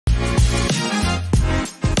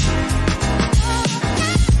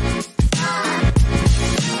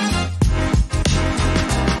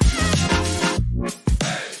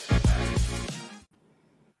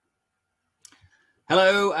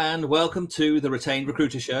Hello and welcome to the Retained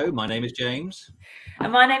Recruiter Show. My name is James.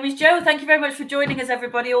 And my name is Jo. Thank you very much for joining us,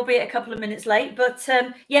 everybody, albeit a couple of minutes late. But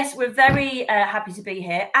yes, we're very happy to be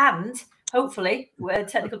here. And hopefully,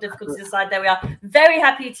 technical difficulties aside, there we are. Very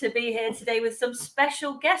happy to be here today with some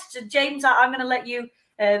special guests. And James, I'm going to let you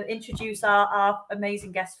introduce our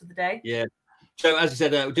amazing guest for the day. Yeah. So, as you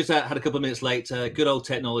said, we just had a couple of minutes late. Good old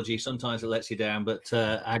technology. Sometimes it lets you down. But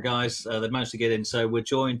our guys, they've managed to get in. So we're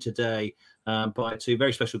joined today by two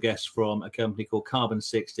very special guests from a company called Carbon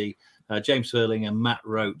 60, James Furling and Matt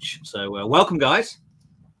Roach. So welcome, guys.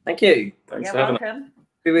 Thank you. Thanks for having us.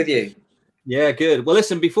 Be with you. Yeah, good. Well,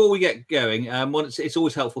 listen, before we get going, it's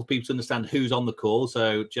always helpful for people to understand who's on the call.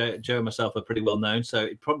 So Joe and myself are pretty well known. So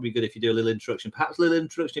it'd probably be good if you do a little introduction, perhaps a little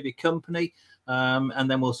introduction of your company, and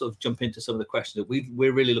then we'll sort of jump into some of the questions that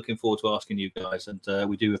we're really looking forward to asking you guys. And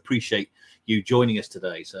we do appreciate you joining us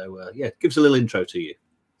today. So, yeah, give us a little intro to you.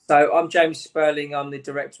 So I'm James Sperling. I'm the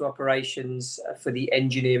Director of Operations for the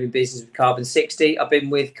engineering business with Carbon 60. I've been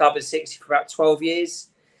with Carbon 60 for about 12 years.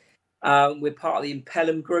 We're part of the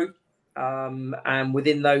Impellum Group. And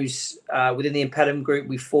within the Impellum Group,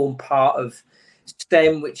 we form part of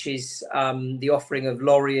STEM, which is the offering of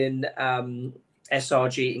Lorien,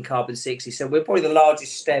 SRG and Carbon 60. So we're probably the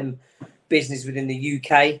largest STEM business within the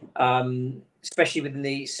UK, especially within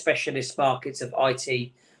the specialist markets of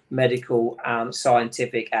IT, medical,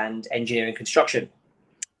 scientific and engineering construction.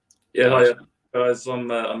 Yeah, hi guys, I'm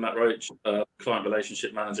Matt Roach, Client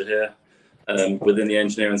Relationship Manager here within the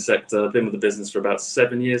engineering sector. I've been with the business for about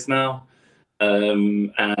 7 years now.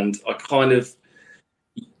 And I kind of,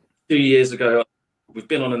 2 years ago, we've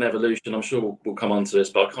been on an evolution. I'm sure we'll come on to this,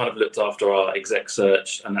 but I kind of looked after our exec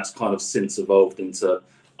search, and that's kind of since evolved into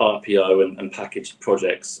RPO and packaged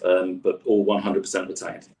projects, but all 100%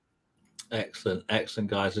 retained. Excellent,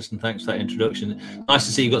 guys. Listen, thanks for that introduction. Nice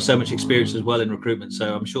to see you've got so much experience as well in recruitment.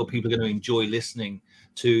 So I'm sure people are going to enjoy listening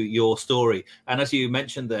to your story. And as you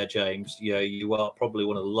mentioned there, James, you are probably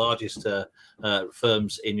one of the largest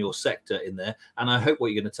firms in your sector in there. And I hope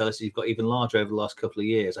what you're going to tell us is you've got even larger over the last couple of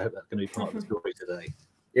years. I hope that's going to be part of the story today.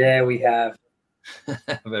 Yeah, we have.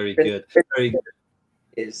 Very good. Very good.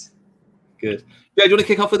 It is. Good. Joe, do you want to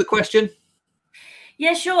kick off with a question?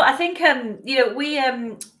 Yeah, sure. I think,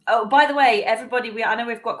 oh, by the way, everybody, I know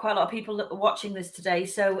we've got quite a lot of people watching this today.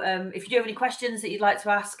 So if you do have any questions that you'd like to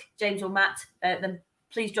ask James or Matt, then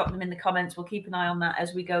please drop them in the comments. We'll keep an eye on that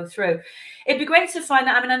as we go through. It'd be great to find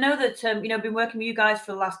out. I mean, I know that, I've been working with you guys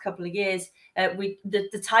for the last couple of years.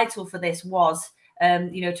 The title for this was,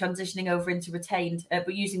 transitioning over into Retained,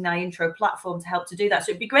 but using that intro platform to help to do that. So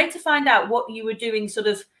it'd be great to find out what you were doing sort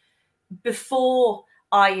of before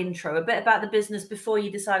intro, a bit about the business before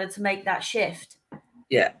you decided to make that shift.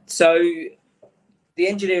 Yeah, so the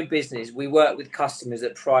engineering business, we work with customers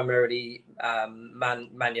that primarily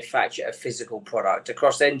manufacture a physical product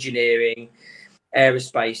across engineering,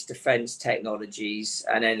 aerospace, defense technologies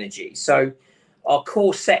and energy. So our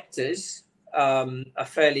core sectors are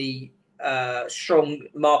fairly strong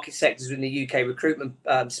market sectors in the UK recruitment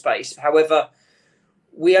space. However,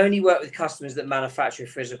 we only work with customers that manufacture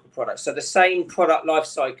physical products. So the same product life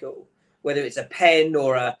cycle, whether it's a pen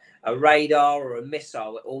or a radar or a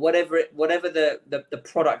missile or whatever the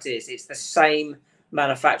product is, it's the same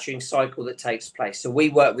manufacturing cycle that takes place. So we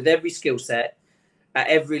work with every skill set at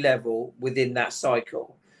every level within that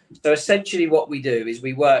cycle. So essentially what we do is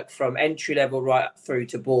we work from entry level right up through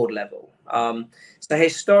to board level. So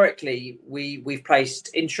historically, we've placed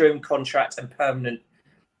interim, contract and permanent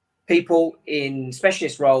people in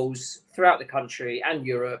specialist roles throughout the country and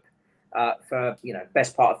Europe for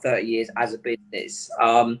best part of 30 years as a business.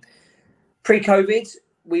 Pre-COVID,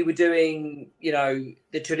 we were doing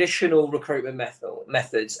the traditional recruitment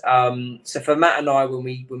methods. So for Matt and I, when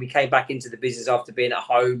we came back into the business after being at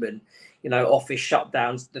home and office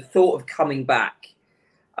shutdowns, the thought of coming back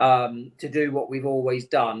to do what we've always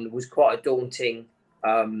done was quite a daunting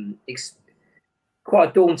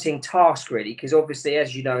task, really, because obviously,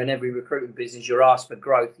 as you know, in every recruitment business, you're asked for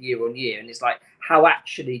growth year on year, and it's like, how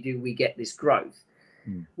actually do we get this growth?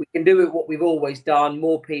 We can do it what we've always done: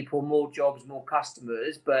 more people, more jobs, more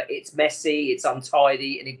customers, but it's messy, it's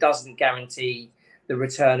untidy, and it doesn't guarantee the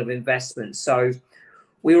return of investment. So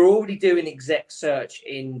we were already doing exec search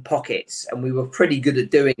in pockets, and we were pretty good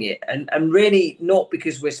at doing it, and really not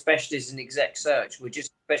because we're specialists in exec search, we're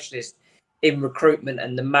just specialists in recruitment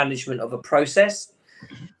and the management of a process.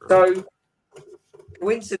 So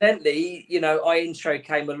coincidentally, intro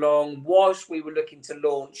came along whilst we were looking to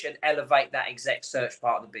launch and elevate that exec search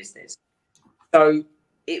part of the business. So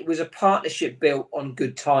it was a partnership built on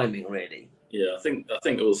good timing, really. Yeah, I think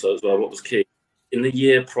also as well, what was key in the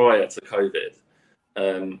year prior to COVID,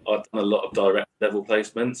 I've done a lot of direct level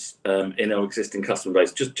placements in our existing customer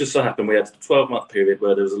base. Just so happened we had a 12-month period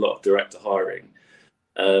where there was a lot of direct hiring,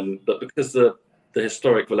 but because the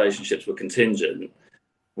historic relationships were contingent,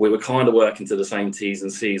 we were kind of working to the same T's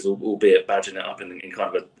and C's, albeit badging it up in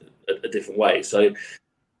kind of a different way. So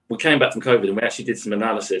we came back from COVID and we actually did some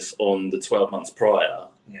analysis on the 12 months prior,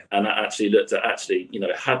 and that actually looked at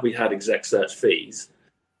had we had exec search fees,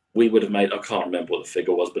 we would have made, I can't remember what the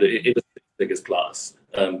figure was, but it was six figures plus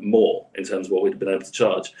more in terms of what we'd been able to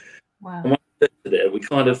charge. Wow. And when we looked at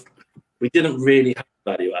it, we didn't really have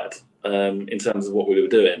value add in terms of what we were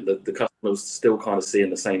doing. The customer was still kind of seeing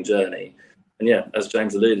the same journey. And yeah, as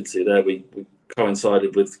James alluded to there, we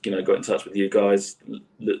coincided with, got in touch with you guys,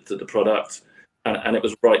 looked at the product, and it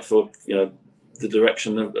was right for, the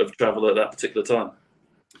direction of travel at that particular time.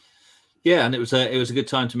 Yeah, and it was a good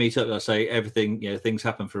time to meet up. I say everything, things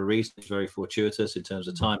happen for a reason. It's very fortuitous in terms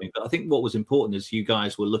of timing. But I think what was important is you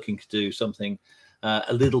guys were looking to do something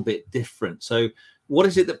a little bit different. So what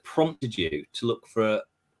is it that prompted you to look for,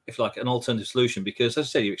 if like, an alternative solution? Because as I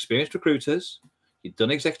say, you're experienced recruiters, you've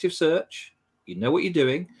done executive search, you know what you're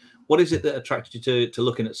doing. What is it that attracted you to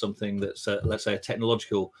looking at something that's, let's say, a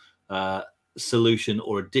technological solution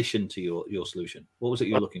or addition to your solution? What was it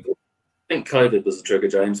you were looking for? I think COVID was the trigger,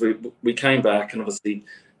 James. We came back, and obviously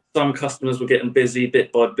some customers were getting busy bit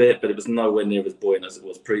by bit, but it was nowhere near as buoyant as it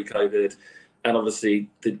was pre-COVID. And obviously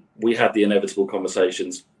we had the inevitable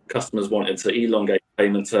conversations. Customers wanted to elongate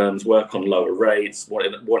payment terms, work on lower rates,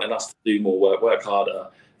 wanted us to do more work harder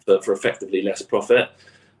for effectively less profit.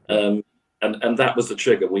 And that was the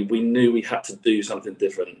trigger. We knew we had to do something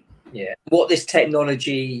different. Yeah. What this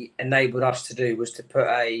technology enabled us to do was to put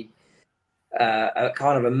a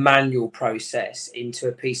kind of a manual process into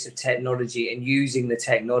a piece of technology, and using the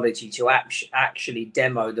technology to actually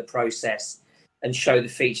demo the process and show the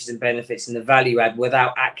features and benefits and the value add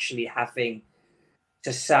without actually having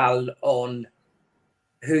to sell on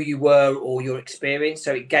who you were or your experience.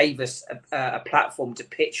 So it gave us a platform to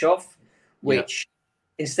pitch off, which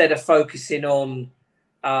instead of focusing on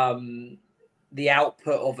the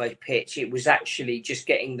output of a pitch, it was actually just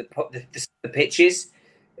getting the pitches,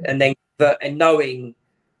 and then knowing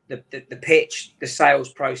the pitch, the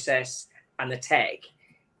sales process, and the tech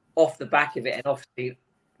off the back of it, and obviously,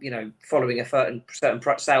 following a certain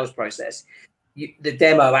sales process, the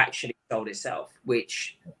demo actually sold itself,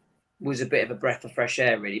 which was a bit of a breath of fresh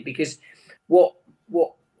air, really. Because what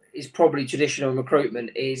is probably traditional in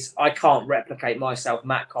recruitment is I can't replicate myself,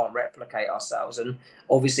 Matt can't replicate ourselves, and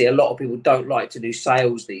obviously a lot of people don't like to do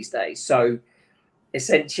sales these days. So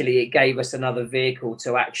essentially it gave us another vehicle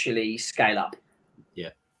to actually scale up. Yeah.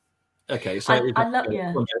 Okay. So I love,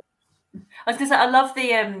 I was gonna say, I love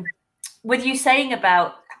the with you saying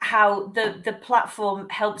about how the platform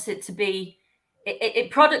helps it to be,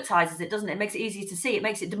 it productizes it, doesn't it? It makes it easier to see, it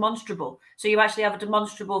makes it demonstrable. So you actually have a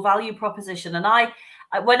demonstrable value proposition. And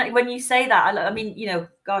when you say that, I mean,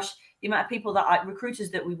 gosh, the amount of people recruiters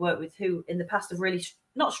that we work with who in the past have really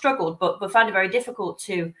not struggled, but found it very difficult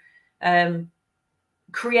to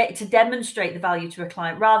demonstrate the value to a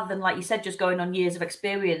client, rather than, like you said, just going on years of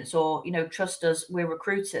experience or, trust us, we're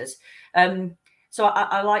recruiters. So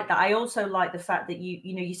I like that. I also like the fact that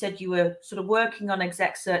you said you were sort of working on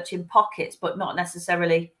exec search in pockets, but not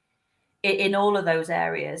necessarily in all of those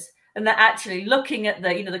areas. And that actually looking at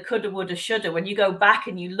the coulda, woulda, shoulda, when you go back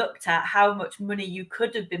and you looked at how much money you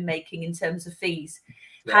could have been making in terms of fees,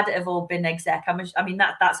 had it have all been exec. I mean,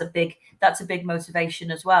 that's a big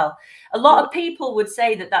motivation as well. A lot of people would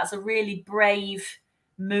say that that's a really brave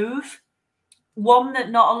move, one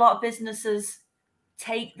that not a lot of businesses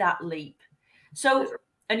take that leap. So,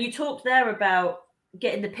 and you talked there about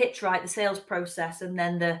getting the pitch right, the sales process, and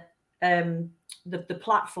then the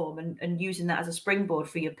platform and using that as a springboard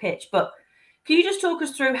for your pitch. But can you just talk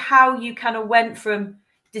us through how you kind of went from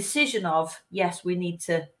decision of, yes, we need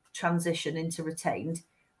to transition into Retained,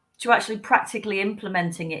 to actually practically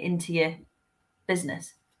implementing it into your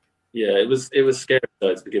business? Yeah, it was scary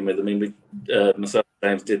to begin with. I mean, myself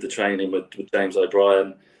and James did the training with James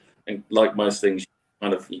O'Brien, and like most things,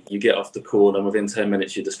 you get off the call and within 10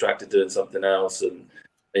 minutes you're distracted doing something else, and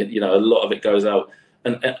a lot of it goes out.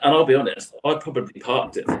 And I'll be honest, I probably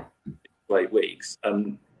parked it for 8 weeks,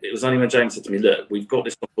 and it was only when James said to me, "Look, we've got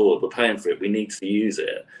this on board, we're paying for it, we need to use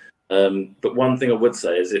it." But one thing I would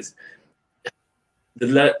say is it's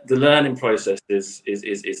the learning process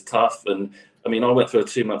is tough. And I mean, I went through a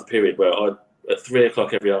 2-month period where at 3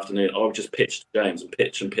 o'clock every afternoon, I would just pitch to James and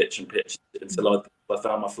pitch until I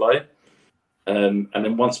found my flow. And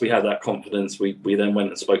then once we had that confidence, we then went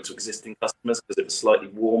and spoke to existing customers because it was slightly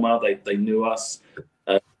warmer. They knew us,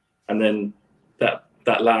 and then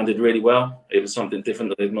that landed really well. It was something different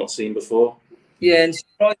that they've not seen before. Yeah, and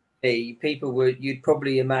surprisingly, you'd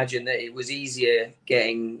probably imagine that it was easier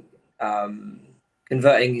getting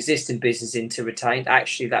converting existing business into retained.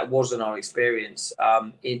 Actually, that wasn't our experience.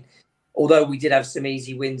 Although we did have some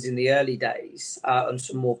easy wins in the early days on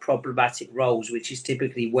some more problematic roles, which is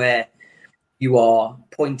typically where you are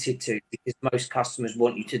pointed to, because most customers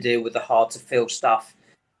want you to deal with the hard to fill stuff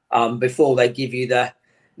before they give you the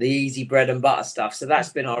easy bread and butter stuff. So that's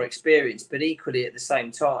been our experience. But equally, at the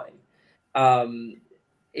same time,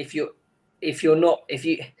 if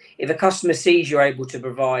a customer sees you're able to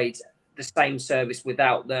provide the same service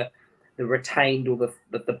without the retained or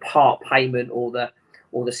the part payment or the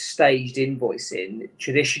staged invoicing,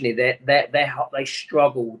 traditionally they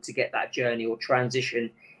struggle to get that journey or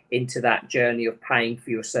transition into that journey of paying for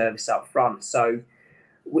your service up front. So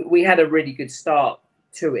we had a really good start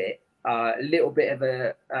to it. A little bit of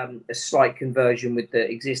a slight conversion with the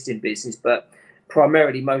existing business, but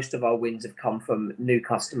primarily most of our wins have come from new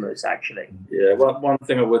customers, actually. Yeah, one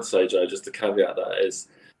thing I would say, Joe, just to caveat that, is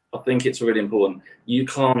I think it's really important. You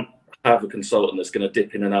can't have a consultant that's going to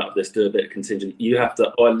dip in and out of this, do a bit of contingent. You have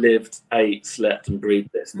to. I lived, ate, slept, and breathed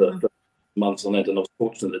this for months on end, and I was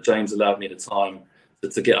fortunate that James allowed me the time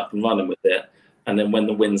to get up and running with it. And then when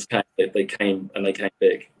the wins came, they came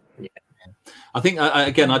big. Yeah. I think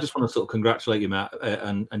again, I just want to sort of congratulate you, Matt,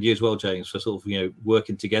 and you as well, James, for sort of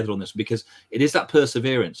working together on this, because it is that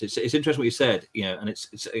perseverance. It's interesting what you said, and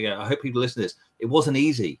it's I hope people listen to this. It wasn't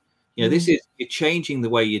easy. This is, you're changing the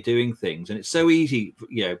way you're doing things, and it's so easy.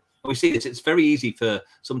 We see this. It's very easy for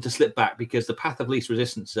someone to slip back because the path of least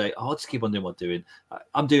resistance say, "Oh, I'll just keep on doing what I'm doing.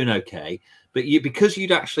 I'm doing okay." But because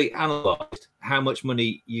you'd actually analysed how much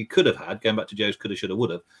money you could have had, going back to Joe's coulda, shoulda,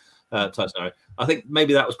 woulda type scenario, I think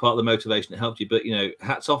maybe that was part of the motivation that helped you. But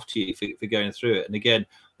hats off to you for going through it. And again,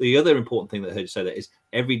 the other important thing that I heard you say that is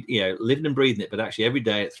living and breathing it, but actually every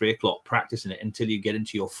day at 3 o'clock practicing it until you get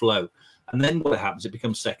into your flow. And then what happens, it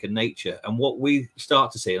becomes second nature. And what we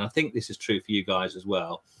start to see, and I think this is true for you guys as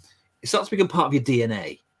well, it starts to become part of your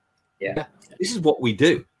DNA. Yeah. This is what we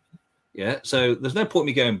do. Yeah. So there's no point in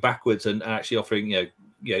me going backwards and actually offering,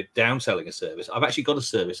 downselling a service. I've actually got a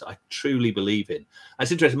service I truly believe in. And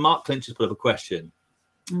it's interesting. Mark Clinch has put up a question.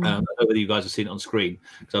 I don't know whether you guys have seen it on screen,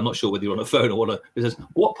 because I'm not sure whether you're on a phone or what. It says,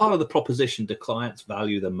 what part of the proposition do clients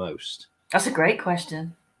value the most? That's a great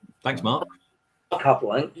question. Thanks, Mark. A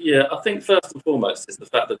couple, Yeah, I think first and foremost is the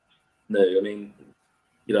fact that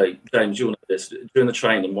James, you'll know this. During the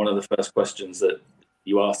training, one of the first questions that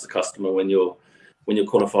you ask the customer when you're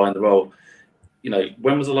qualifying the role,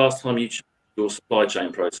 when was the last time you changed your supply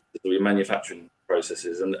chain processes or your manufacturing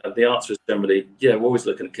processes? And the answer is generally, yeah, we're always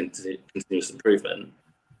looking at continuous improvement.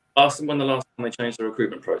 Ask them when the last time they changed the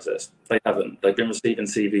recruitment process. They haven't. They've been receiving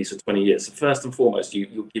CVs for 20 years. So first and foremost,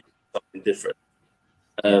 you'll give them something different.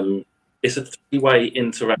 It's a three-way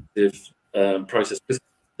interactive process. Because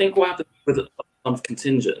I think what happens with a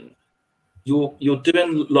contingent, you're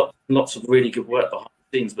doing lots of really good work behind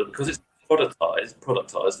the scenes, but because it's productized,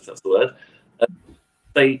 if that's the word,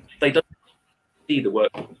 they don't see the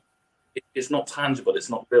work. It's not tangible. It's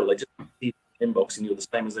not real. They just see the inbox, and you're the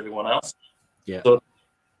same as everyone else. Yeah. So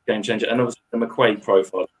game changer. And obviously the McQuaid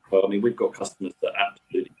profile. Well, I mean, we've got customers that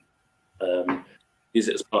absolutely use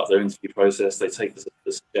it as part of their interview process. They take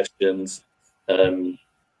the suggestions. It's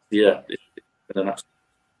been an absolute.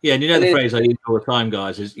 Yeah, and the phrase I use all the time,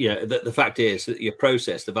 guys, is the fact is that your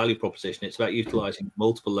process, the value proposition, it's about utilizing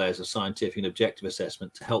multiple layers of scientific and objective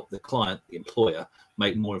assessment to help the client, the employer,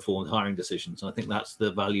 make more informed hiring decisions. And I think that's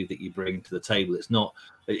the value that you bring to the table. It's not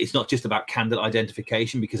just about candidate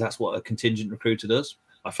identification, because that's what a contingent recruiter does.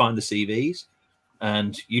 I find the CVs,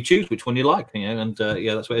 and you choose which one you like, and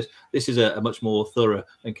that's what it is. This is a much more thorough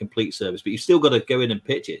and complete service, but you've still got to go in and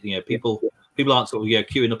pitch it. People aren't sort of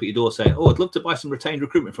queuing up at your door saying, "Oh, I'd love to buy some retained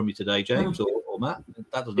recruitment from you today, James or Matt."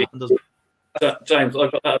 That doesn't happen, does it? James, I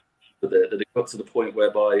got that with it, that it got to the point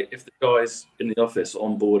whereby if the guys in the office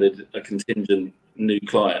onboarded a contingent new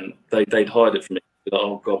client, they'd hide it from me. Like,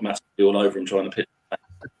 "Oh God, Matt's all over him trying to pitch."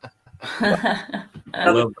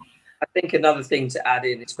 I think another thing to add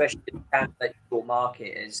in, especially in the candidate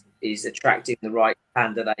market, is attracting the right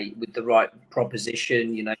candidate with the right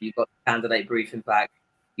proposition. You've got the candidate briefing back,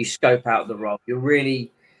 you scope out the role, you're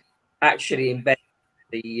really actually embedding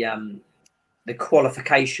the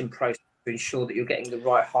qualification process to ensure that you're getting the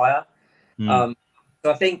right hire. So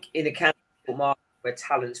I think in a candidate market where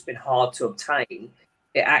talent's been hard to obtain,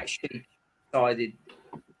 it actually decided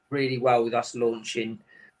really well with us launching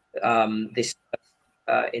this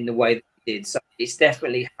in the way that we did. So it's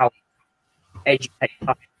definitely how educate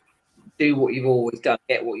do what you've always done,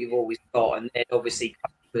 get what you've always got, and then obviously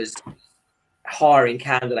customers hiring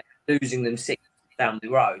candidates, losing them 6 months down the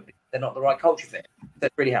road because they're not the right culture fit.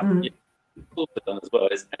 That's really helpful. Also done as well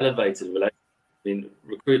is elevated relationships. I mean,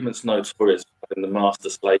 recruitment's notorious for having the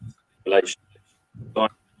master-slave relationship,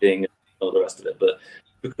 being all the rest of it. But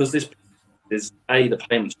because this is the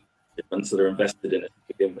payment shipments that are invested in it to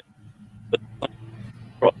begin with, but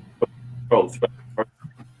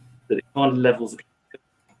that it kind of levels.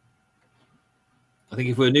 I think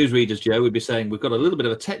if we're newsreaders, Joe, we'd be saying we've got a little bit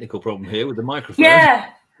of a technical problem here with the microphone.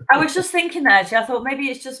 Yeah, I was just thinking that. Actually, I thought maybe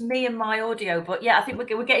it's just me and my audio, but yeah, I think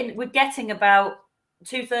we're getting about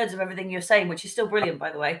 2/3 of everything you're saying, which is still brilliant, by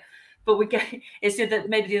the way. But it's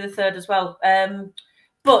maybe the other third as well.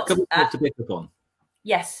 But to pick up on.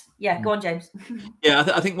 Yes, yeah, go on, James. Yeah,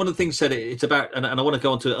 I think one of the things said it's about, and I want to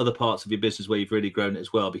go on to other parts of your business where you've really grown it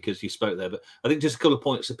as well, because you spoke there. But I think just a couple of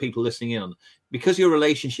points for people listening in on, because your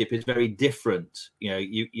relationship is very different. You know,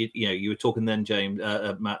 you were talking then, James,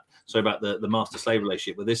 Matt, sorry, about the master slave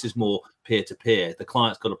relationship, where this is more peer to peer. The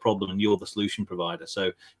client's got a problem and you're the solution provider,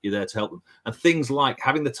 so you're there to help them. And things like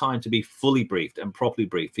having the time to be fully briefed and properly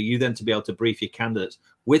briefed, for you then to be able to brief your candidates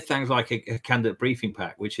with things like a candidate briefing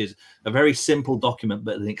pack, which is a very simple document,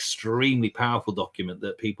 but an extremely powerful document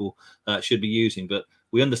that people should be using. But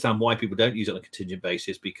we understand why people don't use it on a contingent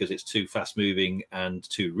basis, because it's too fast moving and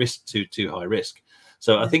too high risk.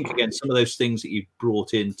 So I think, again, some of those things that you've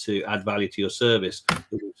brought in to add value to your service that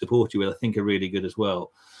we support you with, I think are really good as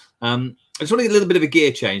well. I just want to get a little bit of a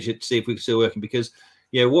gear change to see if we're still working, because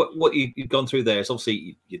what you've gone through there is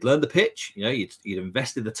obviously you'd learned the pitch, you'd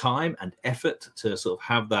invested the time and effort to sort of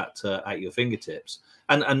have that at your fingertips,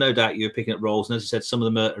 and no doubt you're picking up roles. And as I said, some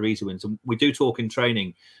of them are easy wins. And we do talk in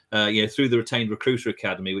training, through the Retained Recruiter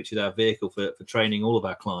Academy, which is our vehicle for training all of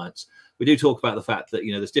our clients. We do talk about the fact that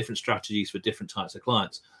there's different strategies for different types of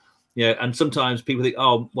clients. And sometimes people think,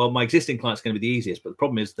 oh, well, my existing client's going to be the easiest, but the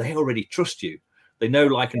problem is they already trust you. They know,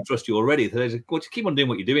 like, and trust you already. So they say, well, just keep on doing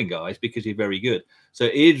what you're doing, guys, because you're very good. So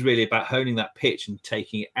it is really about honing that pitch and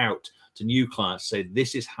taking it out to new clients. Say,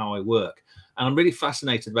 this is how I work. And I'm really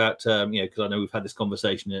fascinated about, because I know we've had this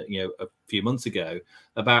conversation, a few months ago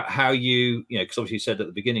about how you, because obviously you said at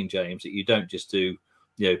the beginning, James, that you don't just do,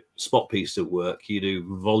 spot pieces of work, you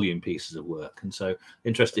do volume pieces of work. And so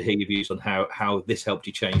interested to hear your views on how this helped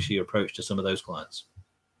you change your approach to some of those clients.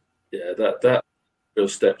 Yeah, that real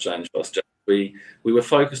step change for us, Jack. We were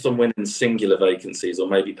focused on winning singular vacancies or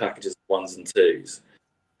maybe packages of 1s and 2s.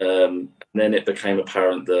 And then it became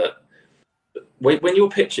apparent that when you're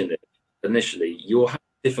pitching it initially, you're having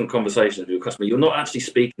different conversations with your customer. You're not actually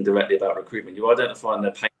speaking directly about recruitment. You're identifying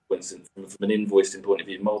their pain points from an invoicing point of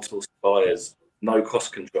view, multiple suppliers, no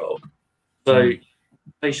cost control. So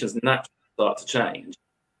conversations naturally start to change.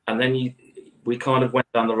 And then we kind of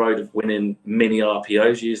went down the road of winning mini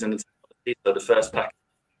RPOs using the technology. So the first package,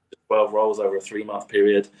 12 roles over a 3-month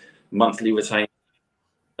period, monthly retained,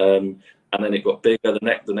 and then it got bigger.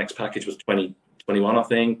 The next package was 21, I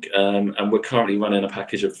think, and we're currently running a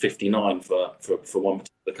package of 59 for one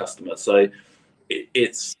particular customer. So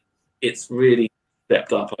it's really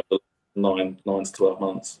stepped up over 9 to 12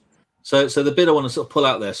 months. So the bit I want to sort of pull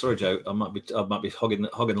out there, sorry, Joe, I might be hogging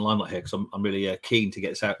the limelight here because I'm really keen to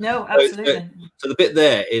get this out. No, absolutely. So the bit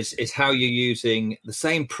there is how you're using the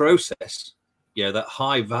same process, that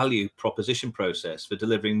high value proposition process for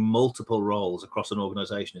delivering multiple roles across an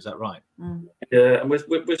organization. Is that right? Yeah, and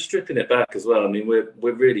we're stripping it back as well. I mean, we're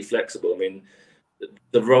really flexible. I mean,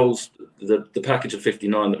 the roles, the package of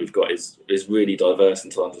 59 that we've got is really diverse in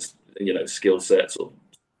terms of skill sets, or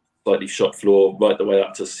slightly shop floor right the way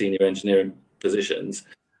up to senior engineering positions.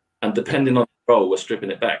 And depending on the role, we're stripping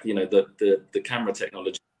it back. The camera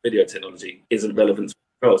technology, video technology isn't relevant to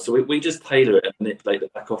the role. So we just tailor it and manipulate the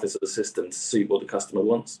back office of the system to suit what the customer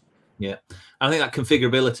wants. Yeah. I think that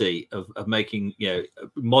configurability of making,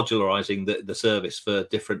 modularizing the service for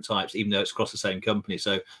different types, even though it's across the same company.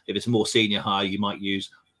 So if it's a more senior hire, you might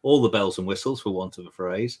use all the bells and whistles, for want of a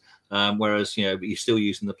phrase, whereas you're still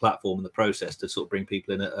using the platform and the process to sort of bring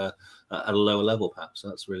people in at a lower level, perhaps. So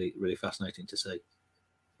that's really, really fascinating to see.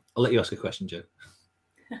 I'll let you ask a question, Joe.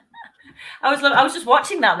 I was just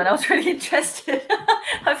watching that, then I was really interested.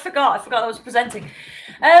 I forgot I was presenting.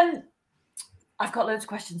 I've got loads of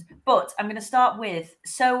questions, but I'm going to start with,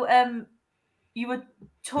 so you were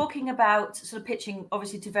talking about sort of pitching,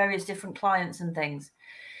 obviously, to various different clients and things.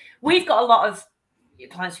 We've got a lot of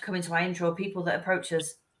clients who come into our intro, people that approach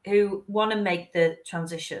us, who want to make the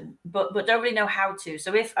transition, but don't really know how to.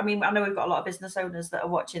 So I know we've got a lot of business owners that are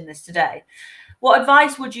watching this today. What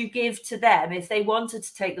advice would you give to them if they wanted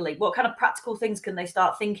to take the leap? What kind of practical things can they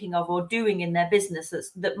start thinking of or doing in their business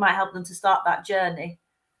that might help them to start that journey?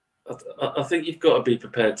 I think you've got to be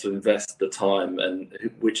prepared to invest the time, and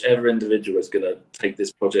whichever individual is going to take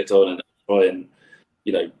this project on and try and,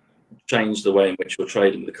 change the way in which you're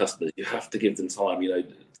trading with the customers, you have to give them time.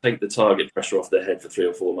 Take the target pressure off their head for 3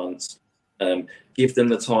 or 4 months. Give them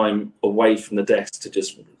the time away from the desk to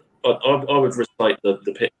just. I would recite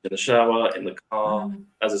the pitch in the shower, in the car.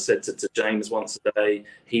 As I said to James once a day,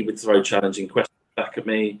 he would throw challenging questions back at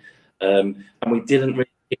me, and we didn't really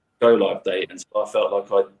hit the go live date, and so I felt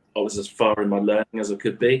like I was as far in my learning as I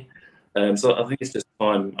could be. So I think it's just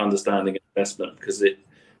time, understanding, and investment, because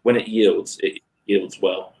when it yields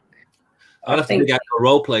well. I'll have to dig out a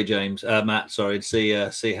role play, James, Matt. Sorry,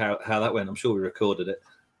 to see how that went. I'm sure we recorded it.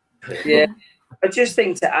 Yeah, I just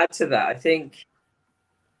think to add to that, I think,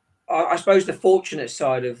 I suppose the fortunate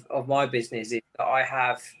side of my business is that I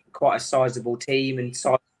have quite a sizable team and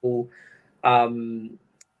sizable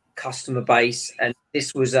customer base, and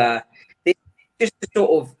this was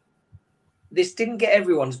this didn't get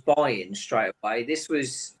everyone's buy-in straight away. There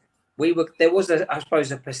was I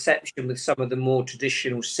suppose a perception with some of the more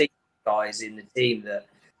traditional guys in the team that,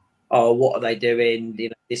 oh, what are they doing?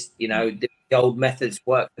 The old methods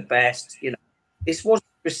work the best. This wasn't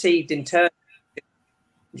received in turn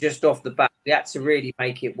just off the bat. We had to really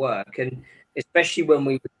make it work, and especially when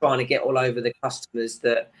we were trying to get all over the customers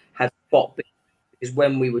that had spot business, because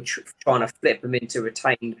when we were trying to flip them into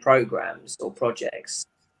retained programs or projects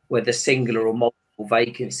where the singular or multiple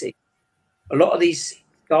vacancy, a lot of these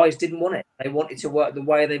guys didn't want it. They wanted to work the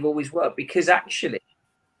way they've always worked, because actually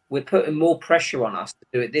we're putting more pressure on us to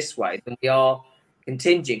do it this way than we are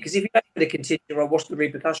contingent. Because if you don't put a contingent, well, what's the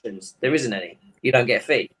repercussions? There isn't any. You don't get a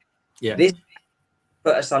fee. Yeah. This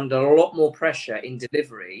put us under a lot more pressure in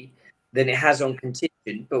delivery than it has on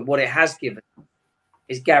contingent. But what it has given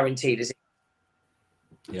is guaranteed.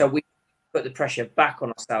 So we put the pressure back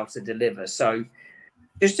on ourselves to deliver. So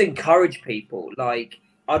just to encourage people, like,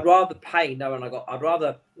 I'd rather I'd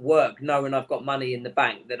rather work knowing I've got money in the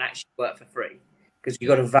bank than actually work for free. Because you've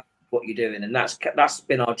got to value what you're doing, and that's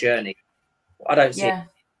been our journey. I don't see.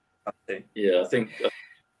 Yeah, I think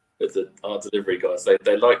with our delivery guys,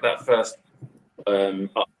 they like that first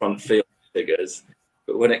upfront fee figures,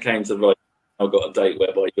 but when it came to I've got a date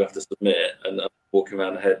whereby you have to submit it, and walking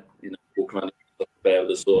around the bear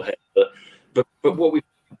with a sore head. But what we've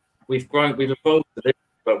evolved to this,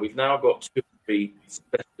 but we've now got 2 or 3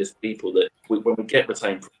 specialist people that when we get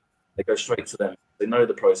retained, they go straight to them. They know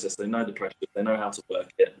the process, they know the pressure, they know how to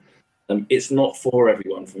work it. It's not for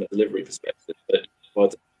everyone from a delivery perspective,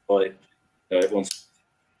 but everyone's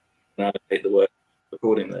allocate the work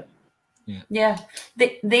accordingly. Yeah.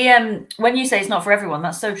 When you say it's not for everyone,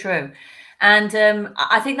 that's so true. And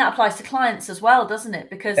I think that applies to clients as well, doesn't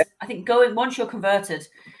it? Because I think once you're converted,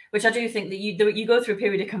 which I do think that you go through a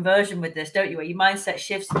period of conversion with this, don't you? Where your mindset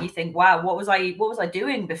shifts and you think, wow, what was I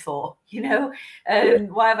doing before?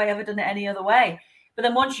 Why have I ever done it any other way? But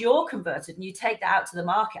then once you're converted and you take that out to the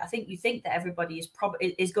market, I think you think that everybody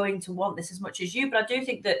is going to want this as much as you. But I do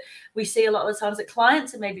think that we see a lot of the times that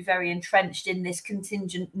clients are maybe very entrenched in this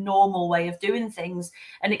contingent normal way of doing things,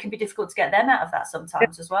 and it can be difficult to get them out of that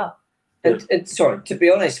sometimes as well. And sorry, to be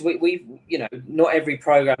honest, we not every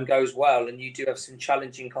program goes well, and you do have some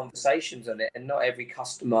challenging conversations on it, and not every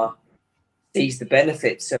customer sees the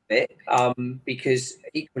benefits of it, because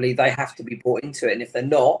equally they have to be brought into it, and if they're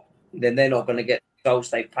not, then they're not going to get the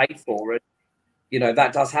results they've paid for, and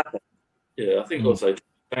that does happen. Yeah, I think also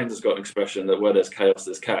James has got an expression that where there's chaos,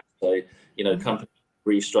 there's cash. So companies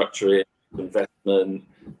restructuring, investment,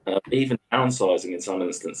 even downsizing in some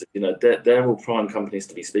instances. They're all prime companies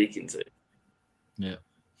to be speaking to. Yeah.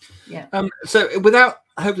 So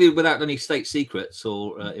hopefully without any state secrets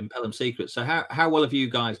or Impellum secrets. So how well have you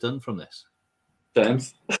guys done from this,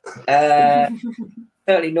 James?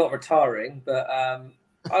 Certainly not retiring, but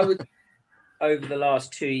I would. Over the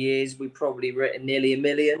last 2 years, we've probably written nearly 1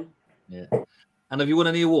 million. Yeah. And have you won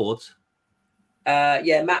any awards?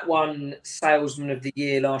 Matt won Salesman of the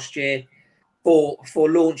Year last year for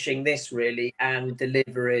launching this, really, and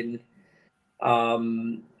delivering a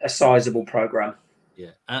sizable program.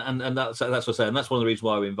 Yeah, and that's what I'm saying. That's one of the reasons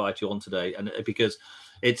why we invite you on today, and because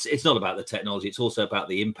it's not about the technology; it's also about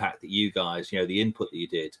the impact that you guys, the input that you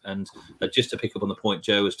did, and just to pick up on the point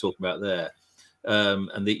Joe was talking about there.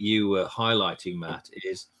 And that you were highlighting, Matt,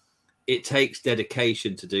 is it takes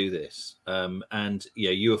dedication to do this. And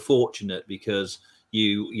you were fortunate because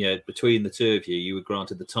you know, between the two of you, you were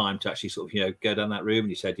granted the time to actually sort of, you know, go down that room, and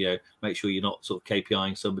you said, you know, make sure you're not sort of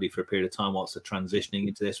KPIing somebody for a period of time whilst they're transitioning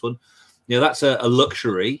into this one. You know, that's a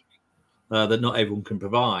luxury that not everyone can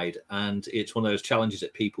provide, and it's one of those challenges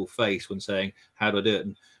that people face when saying, how do I do it?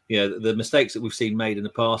 And you know, the mistakes that we've seen made in the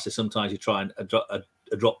past is sometimes you try and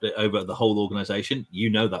adopt it over the whole organization. You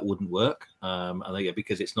know that wouldn't work, I think,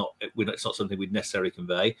 because it's not something we'd necessarily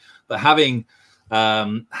convey. But having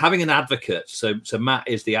an advocate, so Matt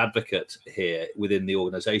is the advocate here within the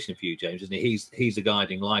organization for you, James, isn't he? He's the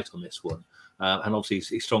guiding light on this one, and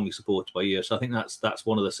obviously he's strongly supported by you. So I think that's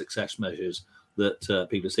one of the success measures that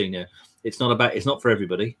people are seeing. It's not for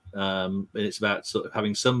everybody, and it's about sort of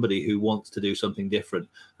having somebody who wants to do something different.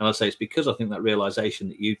 And I'd say it's because I think that realization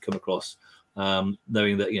that you'd come across,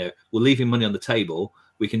 knowing that, you know, we're leaving money on the table,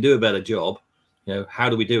 we can do a better job. You know, how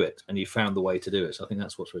do we do it? And you found the way to do it. So I think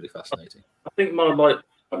that's what's really fascinating. I think my light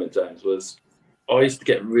comment, James, was I used to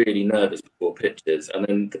get really nervous before pitches, and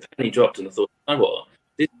then the penny dropped, and I thought, you know what?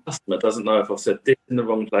 This customer doesn't know if I've said this in the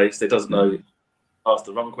wrong place. They doesn't know if I asked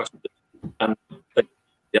the wrong question. And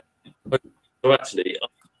so actually, I'm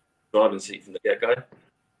driving seat from the get-go.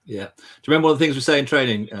 Yeah. Do you remember one of the things we say in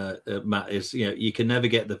training, Matt, is, you know, you can never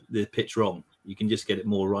get the pitch wrong. You can just get it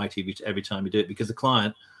more right every time you do it, because the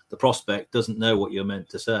client, the prospect, doesn't know what you're meant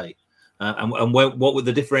to say. And what with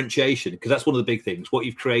the differentiation, because that's one of the big things. What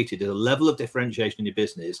you've created is a level of differentiation in your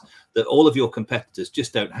business that all of your competitors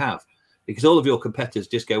just don't have. Because all of your competitors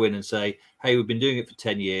just go in and say, hey, we've been doing it for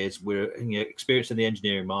 10 years. We're, you know, experienced in the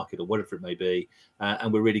engineering market or whatever it may be.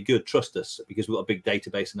 And we're really good. Trust us, because we've got a big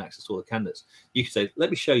database and access to all the candidates. You can say,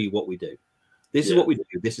 let me show you what we do. This is what we do.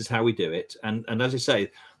 This is how we do it. And as I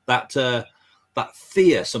say, that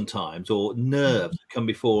fear sometimes, or nerves, come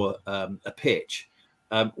before a pitch.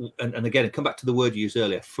 And again, come back to the word you used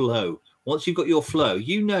earlier, flow. Once you've got your flow,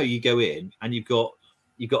 you know, you go in and you've got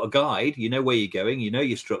a guide, you know where you're going, you know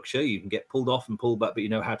your structure, you can get pulled off and pulled back, but you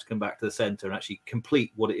know how to come back to the center and actually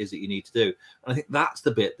complete what it is that you need to do. And I think that's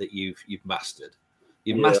the bit that you've mastered.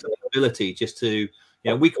 You've mastered the ability just to, you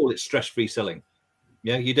know, we call it stress-free selling.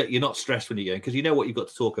 Yeah, you're not stressed when you're going, because you know what you've got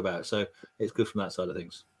to talk about. So it's good from that side of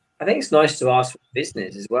things. I think it's nice to ask for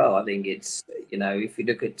business as well. I think it's, you know, if you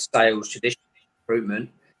look at sales, traditional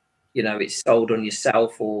recruitment, you know, it's sold on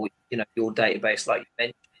yourself or, you know, your database, like you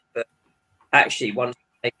mentioned. But actually, once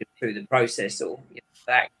you take it through the process, or, you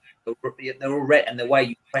know, they're all ready, and the way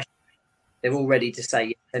you question, they're all ready to say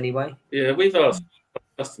yes anyway. Yeah, we've asked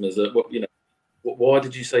customers that, what, you know, why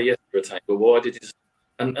did you say yes to Retained? Or why did you?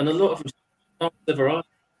 And a lot of them, no one's ever asked.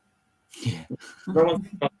 Yeah. No one's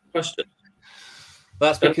asked a question.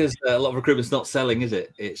 That's because a lot of recruitment's not selling, is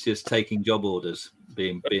it? It's just taking job orders,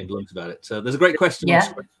 being blunt about it. So there's a great question.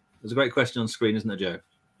 Yeah. There's a great question on screen, isn't there, Joe?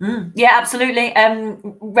 Yeah, absolutely.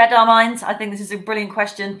 Read our minds. I think this is a brilliant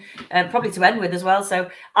question, probably to end with as well. So,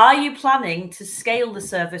 are you planning to scale the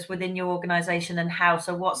service within your organisation, and how?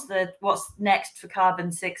 So, what's next for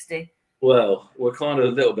Carbon 60? Well, we're kind of a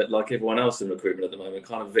little bit like everyone else in recruitment at the moment,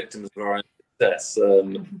 kind of victims of our own success.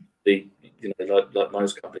 You know, like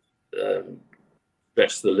most companies,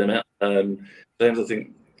 stretch to the limit. James, I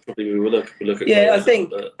think probably we will look at. Yeah,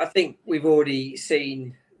 I think we've already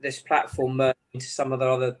seen this platform merge into some of the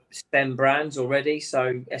other STEM brands already.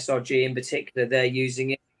 So SRG in particular, they're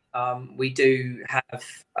using it. We do have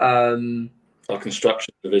our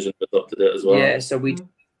construction division adopted it as well. Yeah, so we do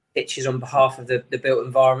pitches on behalf of the built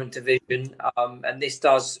environment division, and this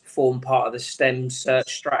does form part of the STEM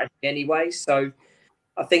search strategy anyway. So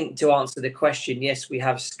I think, to answer the question, yes, we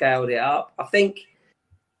have scaled it up. I think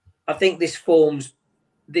this forms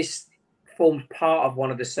part of one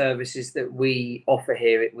of the services that we offer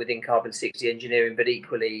here within Carbon 60 Engineering, but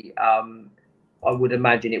equally, I would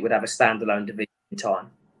imagine it would have a standalone division in time,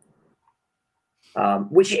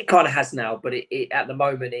 which it kind of has now. But it at the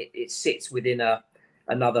moment it sits within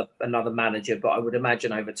another manager. But I would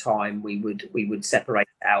imagine over time we would separate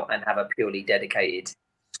it out and have a purely dedicated,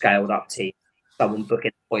 scaled up team, someone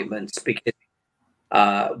booking appointments, because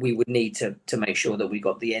we would need to make sure that we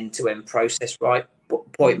got the end-to-end process right.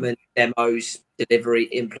 Appointment, demos, delivery,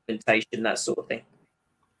 implementation, that sort of thing.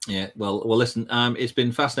 Yeah, well, listen, it's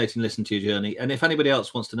been fascinating listening to your journey. And if anybody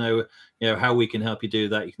else wants to know, you know, how we can help you do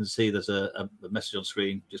that, you can see there's a message on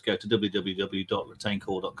screen. Just go to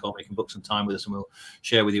www.retainedcore.com. You can book some time with us, and we'll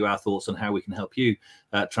share with you our thoughts on how we can help you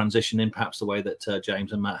transition in perhaps the way that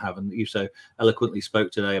James and Matt have. And you so eloquently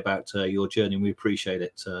spoke today about your journey, and we appreciate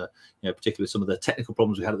it, you know, particularly with some of the technical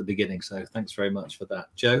problems we had at the beginning. So thanks very much for that.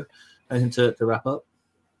 Joe, anything to wrap up?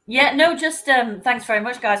 Yeah, no, just thanks very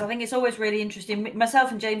much, guys. I think it's always really interesting.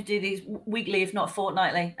 Myself and James do these weekly, if not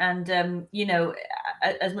fortnightly. And, you know,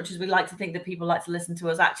 as much as we like to think that people like to listen to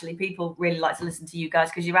us, actually people really like to listen to you guys,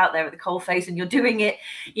 because you're out there at the coalface and you're doing it,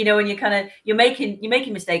 you know, and you're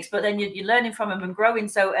making mistakes, but then you're learning from them and growing.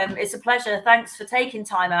 So it's a pleasure. Thanks for taking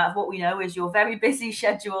time out of what we know is your very busy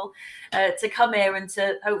schedule to come here and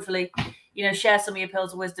to hopefully, you know, share some of your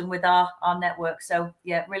pearls of wisdom with our network. So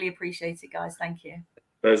yeah, really appreciate it, guys. Thank you.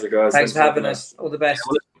 Pleasure, guys. Thanks for having us. All the best.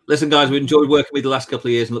 Listen, guys, we enjoyed working with you the last couple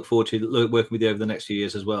of years and look forward to working with you over the next few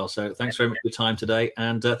years as well. So thanks very much for your time today.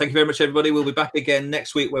 And thank you very much, everybody. We'll be back again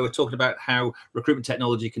next week where we're talking about how recruitment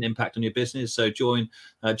technology can impact on your business. So join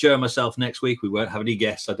Joe and myself next week. We won't have any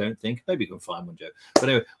guests, I don't think. Maybe you can find one, Joe. But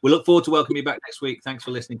anyway, we look forward to welcoming you back next week. Thanks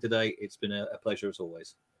for listening today. It's been a pleasure as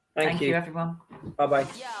always. Thank you, everyone. Bye-bye.